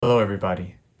Hello,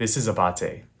 everybody. This is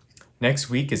Abate. Next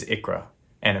week is ICRA,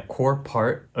 and a core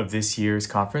part of this year's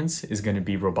conference is going to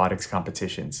be robotics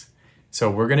competitions. So,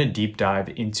 we're going to deep dive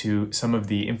into some of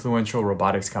the influential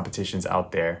robotics competitions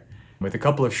out there with a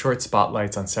couple of short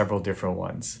spotlights on several different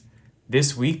ones.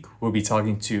 This week, we'll be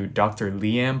talking to Dr.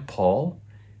 Liam Paul,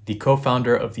 the co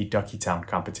founder of the Duckytown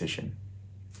competition.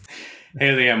 Hey,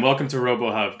 Liam, welcome to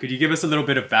RoboHub. Could you give us a little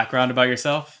bit of background about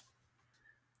yourself?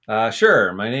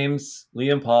 Sure. My name's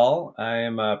Liam Paul. I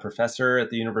am a professor at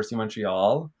the University of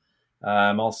Montreal.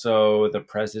 I'm also the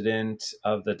president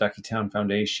of the Duckytown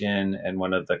Foundation and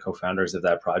one of the co-founders of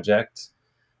that project.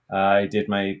 I did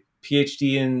my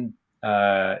PhD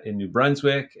in New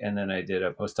Brunswick, and then I did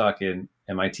a postdoc in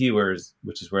MIT,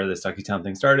 which is where this Duckytown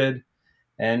thing started.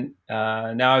 And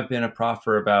now I've been a prof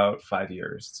for about 5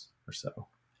 years or so.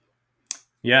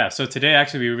 Yeah, so today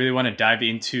actually we really want to dive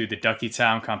into the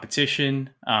Duckytown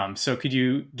competition. So could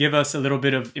you give us a little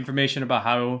bit of information about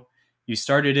how you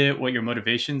started it, what your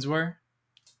motivations were?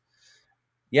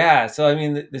 Yeah, so I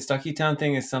mean, this Duckytown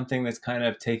thing is something that's kind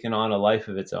of taken on a life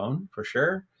of its own, for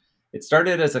sure. It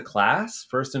started as a class,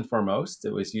 first and foremost.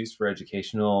 It was used for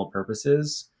educational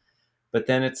purposes. But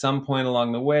then at some point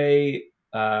along the way,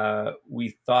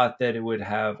 we thought that it would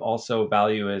have also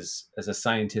value as a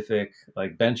scientific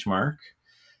like benchmark.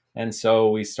 And so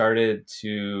we started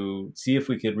to see if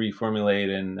we could reformulate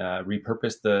and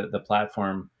repurpose the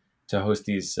platform to host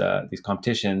these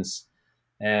competitions.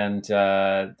 And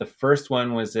the first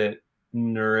one was at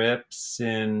NeurIPS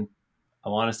in, I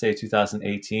want to say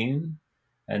 2018.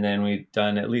 And then we've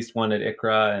done at least one at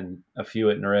ICRA and a few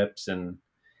at NeurIPS. And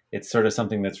it's sort of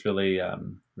something that's really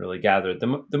gathered.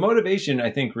 The motivation,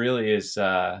 I think, really is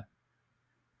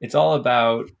it's all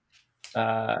about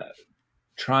uh,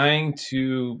 trying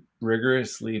to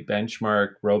rigorously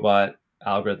benchmark robot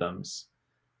algorithms.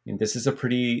 I mean,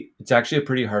 it's actually a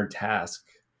pretty hard task.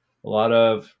 A lot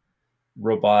of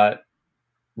robot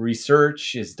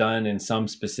research is done in some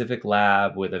specific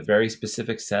lab with a very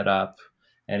specific setup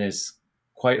and is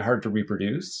quite hard to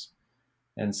reproduce.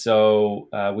 And so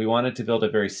we wanted to build a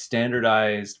very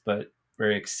standardized but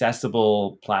very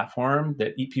accessible platform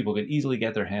that people could easily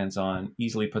get their hands on,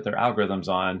 easily put their algorithms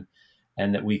on,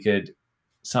 and that we could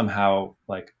somehow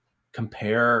like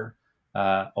compare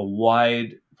a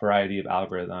wide variety of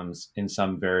algorithms in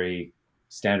some very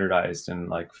standardized and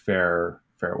like fair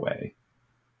way.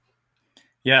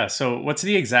 Yeah, so what's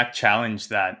the exact challenge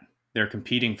that they're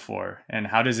competing for and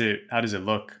how does it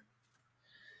look?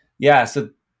 Yeah,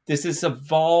 so this has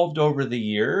evolved over the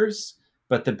years,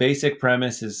 but the basic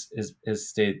premise is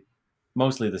stayed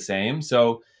mostly the same.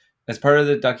 So, as part of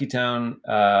the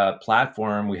Duckytown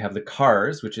platform, we have the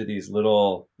cars, which are these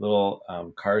little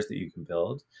cars that you can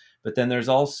build. But then there's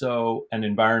also an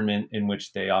environment in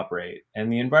which they operate,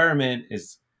 and the environment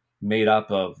is made up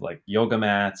of like yoga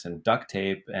mats and duct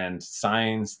tape and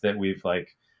signs that we've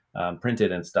like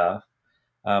printed and stuff.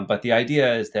 But the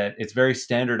idea is that it's very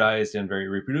standardized and very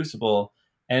reproducible.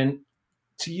 And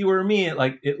to you or me,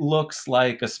 it looks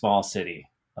like a small city.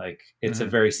 Like it's a Hmm.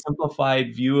 very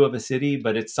simplified view of a city,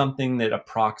 but it's something that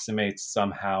approximates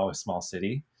somehow a small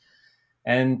city.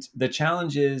 And the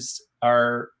challenges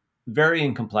are vary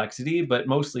in complexity, but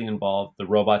mostly involve the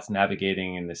robots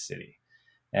navigating in this city.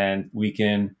 And we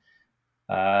can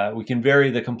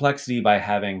vary the complexity by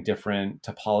having different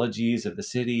topologies of the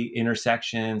city,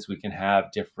 intersections. We can have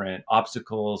different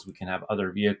obstacles. We can have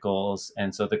other vehicles.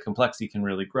 And so the complexity can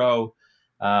really grow.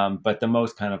 But the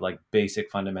most kind of like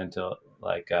basic fundamental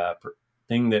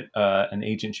thing that an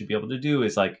agent should be able to do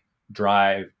is like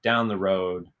drive down the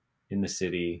road in the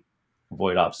city,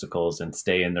 avoid obstacles, and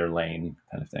stay in their lane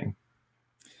kind of thing.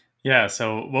 Yeah,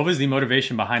 so what was the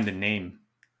motivation behind the name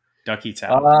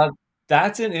Duckytown? Uh,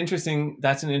 that's an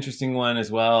interesting one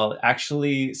as well.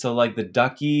 Actually, so like the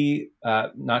Ducky,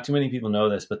 not too many people know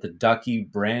this, but the Ducky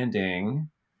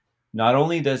branding, not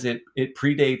only does it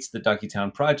predates the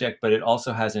Duckytown project, but it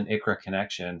also has an ICRA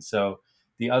connection. So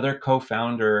the other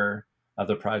co-founder of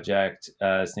the project,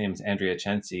 his name is Andrea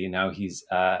Censi. Now he's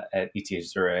at ETH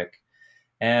Zurich,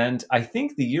 and I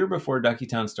think the year before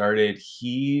Duckytown started,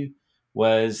 he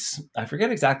was, I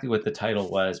forget exactly what the title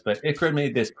was, but ICRA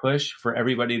made this push for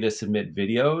everybody to submit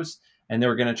videos. And they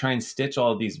were going to try and stitch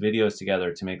all of these videos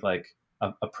together to make like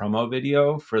a promo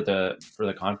video for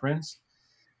the conference.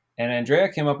 And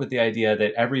Andrea came up with the idea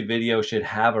that every video should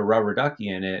have a rubber ducky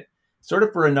in it, sort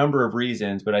of for a number of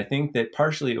reasons. But I think that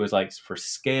partially it was like for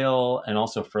scale and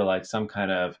also for like some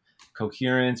kind of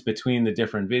coherence between the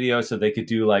different videos so they could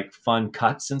do like fun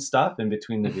cuts and stuff in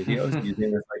between the videos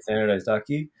using this like standardized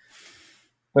ducky.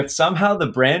 But somehow the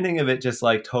branding of it just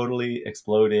like totally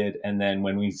exploded. And then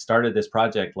when we started this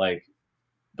project, like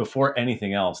before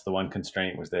anything else, the one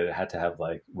constraint was that it had to have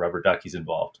like rubber duckies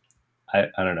involved. I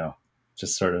don't know,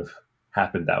 just sort of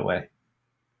happened that way.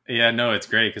 Yeah, no, it's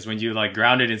great because when you like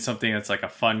ground it in something that's like a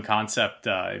fun concept,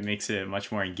 it makes it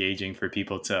much more engaging for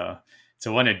people to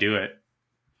want to do it.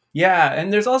 Yeah,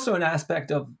 and there's also an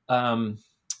aspect of,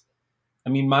 I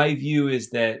mean, my view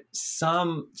is that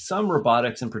some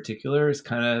robotics in particular is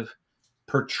kind of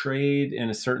portrayed in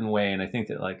a certain way, and I think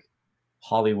that like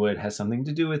Hollywood has something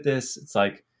to do with this. It's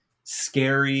like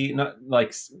scary, not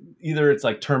like either it's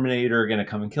like Terminator going to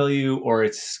come and kill you, or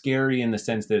it's scary in the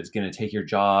sense that it's going to take your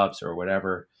jobs or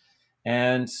whatever.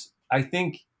 And I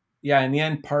think, yeah, in the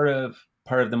end, part of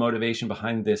the motivation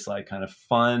behind this like kind of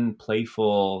fun,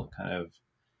 playful kind of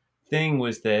thing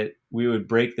was that we would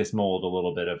break this mold a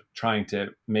little bit of trying to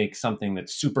make something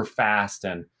that's super fast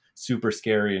and super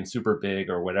scary and super big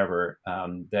or whatever.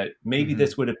 That maybe Hmm.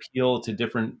 this would appeal to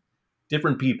different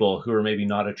people who are maybe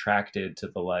not attracted to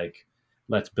the like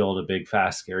let's build a big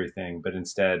fast scary thing, but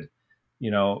instead,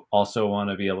 also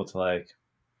want to be able to like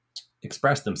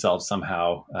express themselves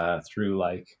somehow through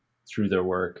their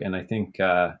work. And I think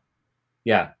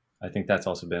yeah, I think that's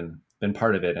also been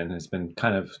part of it and has been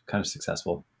kind of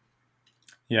successful.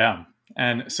 Yeah.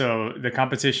 And so the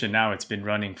competition now, it's been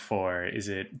running for, is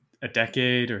it a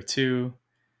decade or two?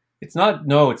 It's not,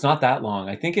 no, it's not that long.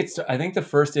 I think the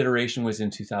first iteration was in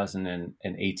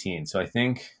 2018. So I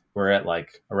think we're at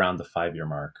like around the 5 year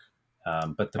mark.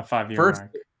 But A 5 year first,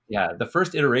 mark. yeah, the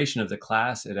first iteration of the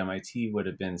class at MIT would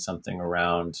have been something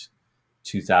around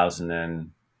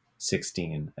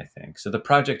 2016, I think. So the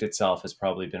project itself has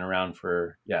probably been around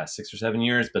for, yeah, 6 or 7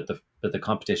 years, but the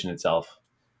competition itself,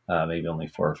 maybe only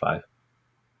 4 or 5.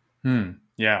 Hmm.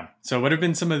 Yeah. So what have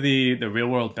been some of the real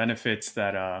world benefits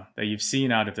that you've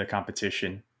seen out of the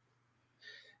competition?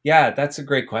 Yeah, that's a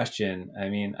great question. I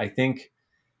mean, I think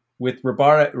with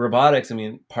robotics, I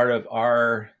mean, part of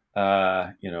our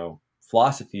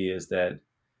philosophy is that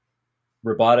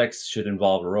robotics should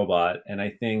involve a robot, and I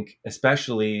think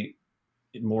especially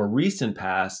in more recent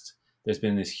past, there's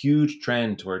been this huge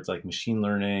trend towards like machine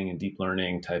learning and deep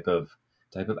learning type of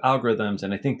algorithms,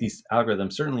 and I think these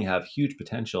algorithms certainly have huge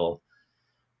potential.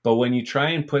 But when you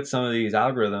try and put some of these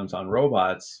algorithms on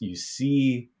robots, you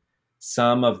see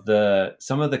some of the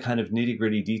kind of nitty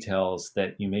gritty details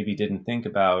that you maybe didn't think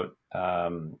about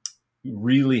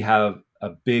really have a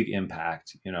big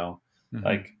impact. Hmm.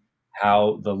 Like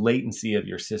how the latency of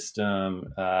your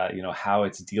system, how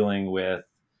it's dealing with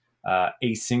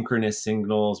asynchronous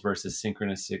signals versus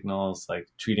synchronous signals, like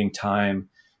treating time,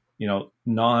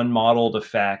 non-modeled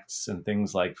effects and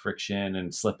things like friction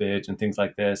and slippage and things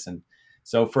like this. And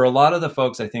so for a lot of the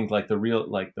folks, I think like the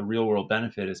real world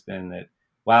benefit has been that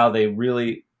wow, they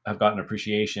really have gotten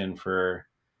appreciation for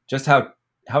just how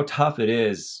tough it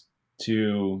is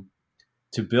to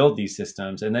to build these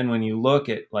systems. And then when you look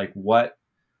at like what,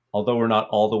 although we're not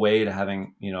all the way to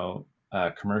having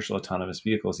commercial autonomous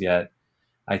vehicles yet,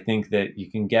 I think that you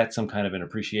can get some kind of an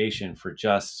appreciation for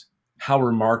just how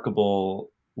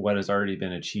remarkable what has already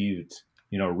been achieved,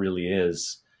 really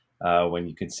is when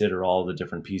you consider all the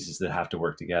different pieces that have to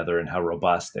work together and how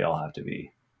robust they all have to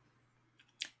be.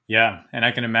 Yeah. And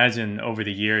I can imagine over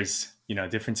the years,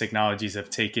 different technologies have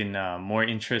taken more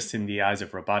interest in the eyes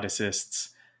of roboticists.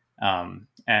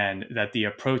 And that the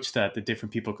approach that the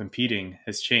different people competing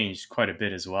has changed quite a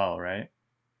bit as well, right?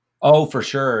 Oh, for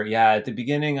sure. Yeah. At the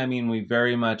beginning, I mean, we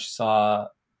very much saw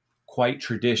quite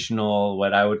traditional,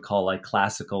 what I would call like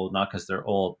classical, not because they're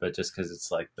old, but just because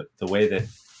it's like the way that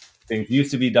things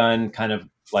used to be done, kind of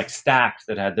like stacks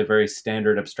that had the very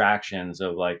standard abstractions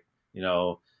of like, you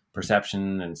know,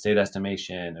 perception and state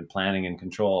estimation and planning and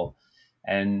control.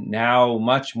 And now,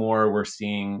 much more, we're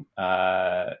seeing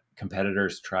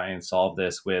competitors try and solve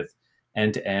this with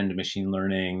end to end machine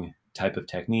learning type of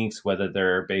techniques, whether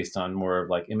they're based on more of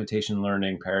like imitation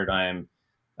learning paradigm,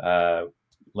 uh,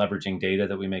 leveraging data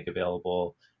that we make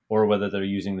available, or whether they're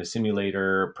using the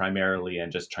simulator primarily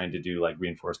and just trying to do like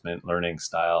reinforcement learning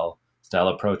style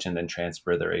approach and then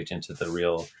transfer their agent to the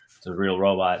real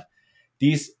robot.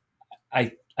 These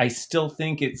I still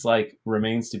think it's like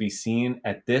remains to be seen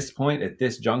at this point, at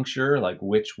this juncture, like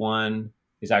which one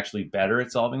is actually better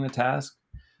at solving the task.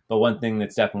 But one thing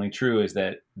that's definitely true is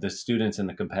that the students and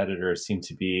the competitors seem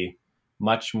to be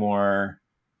much more.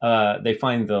 They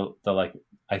find the like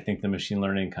I think the machine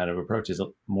learning kind of approach is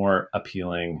more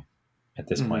appealing at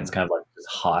this point. It's Hmm. kind of like this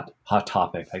hot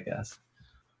topic, I guess.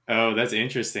 Oh, that's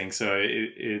interesting. So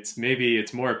it's maybe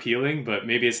it's more appealing, but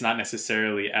maybe it's not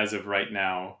necessarily as of right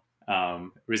now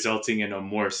resulting in a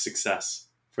more success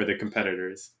for the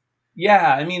competitors.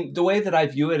 Yeah, I mean, the way that I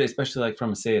view it, especially like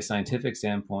from say a scientific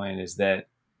standpoint, is that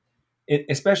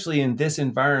especially in this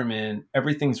environment,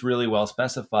 everything's really well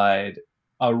specified.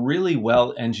 A really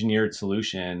well engineered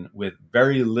solution with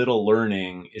very little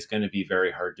learning is going to be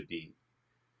very hard to beat.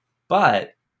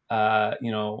 But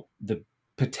the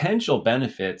potential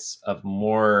benefits of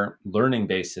more learning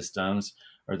based systems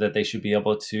are that they should be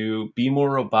able to be more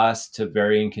robust to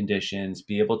varying conditions,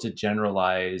 be able to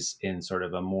generalize in sort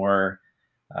of a more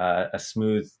a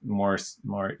smooth, more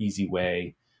easy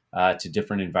way to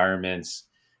different environments.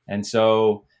 And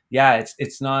so, yeah,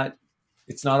 it's not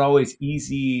always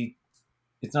easy.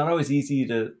 It's not always easy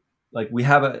to like we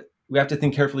have to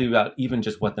think carefully about even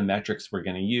just what the metrics we're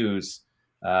going to use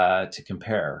to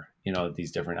compare.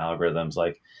 These different algorithms.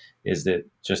 Like, is it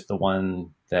just the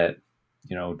one that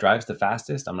drives the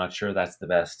fastest? I'm not sure that's the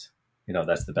best.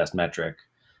 That's the best metric.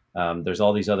 There's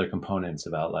all these other components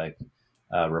about like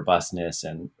robustness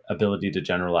and ability to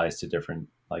generalize to different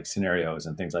like scenarios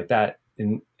and things like that.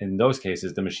 In those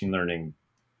cases, the machine learning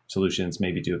solutions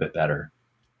maybe do a bit better.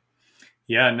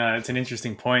 Yeah, no, it's an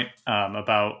interesting point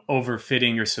about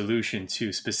overfitting your solution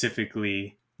to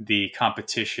specifically the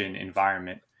competition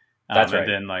environment. That's And right.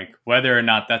 then, like, whether or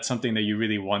not that's something that you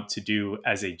really want to do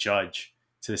as a judge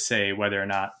to say whether or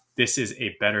not this is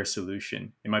a better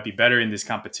solution. It might be better in this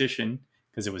competition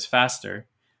because it was faster,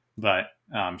 but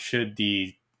should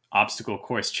the obstacle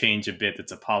course change a bit, the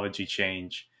topology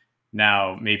change,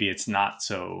 now maybe it's not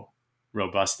so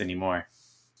robust anymore.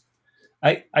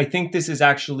 I think this is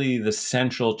actually the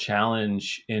central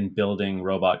challenge in building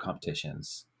robot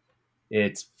competitions.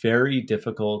 It's very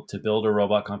difficult to build a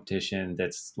robot competition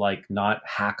that's like not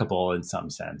hackable in some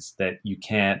sense, that you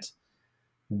can't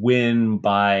win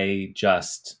by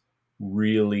just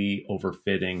really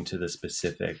overfitting to the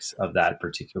specifics of that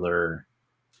particular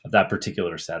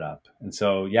setup. And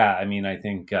so, yeah, I mean, I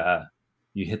think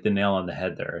you hit the nail on the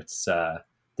head there. It's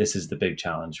this is the big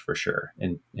challenge for sure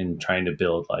in trying to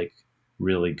build like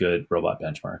really good robot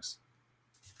benchmarks.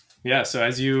 Yeah. So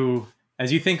as you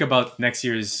think about next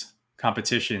year's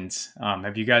competitions,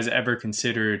 have you guys ever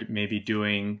considered maybe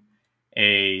doing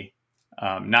a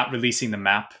not releasing the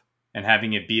map and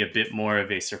having it be a bit more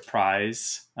of a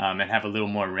surprise and have a little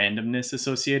more randomness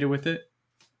associated with it?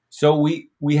 So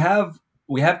we have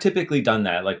typically done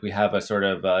that. Like we have a sort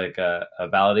of like a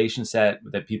validation set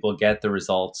that people get the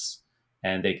results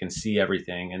and they can see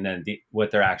everything, and then what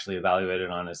they're actually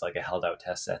evaluated on is like a held out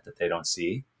test set that they don't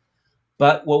see.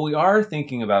 But what we are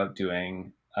thinking about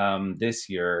doing this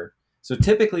year, so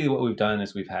typically what we've done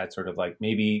is we've had sort of like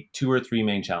maybe two or three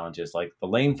main challenges, like the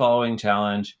lane following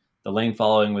challenge, the lane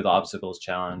following with obstacles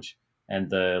challenge, and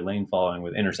the lane following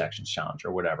with intersections challenge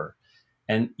or whatever.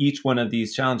 And each one of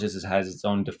these challenges has its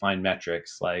own defined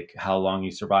metrics, like how long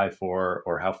you survive for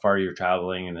or how far you're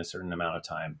traveling in a certain amount of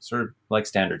time, sort of like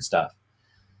standard stuff.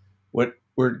 What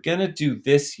we're going to do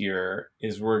this year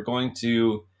is we're going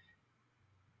to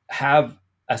have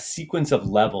a sequence of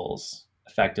levels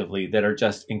effectively that are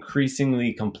just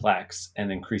increasingly complex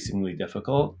and increasingly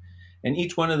difficult, and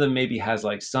each one of them maybe has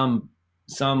like some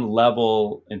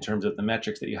level in terms of the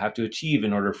metrics that you have to achieve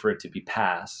in order for it to be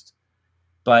passed.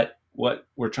 But what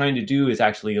we're trying to do is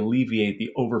actually alleviate the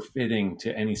overfitting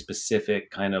to any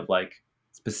specific kind of like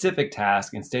specific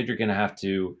task. Instead, you're going to have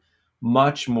to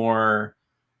much more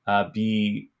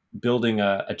be building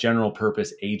a general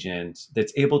purpose agent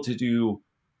that's able to do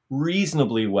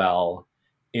reasonably well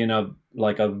in a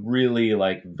really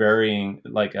like varying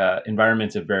like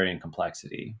environments of varying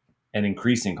complexity and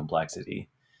increasing complexity.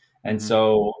 And Mm-hmm.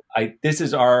 so I this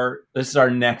is our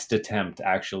next attempt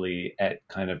actually at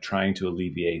kind of trying to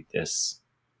alleviate this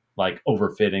like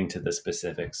overfitting to the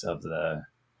specifics of the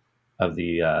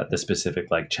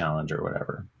specific like challenge or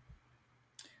whatever.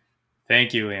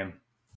 Thank you, Liam.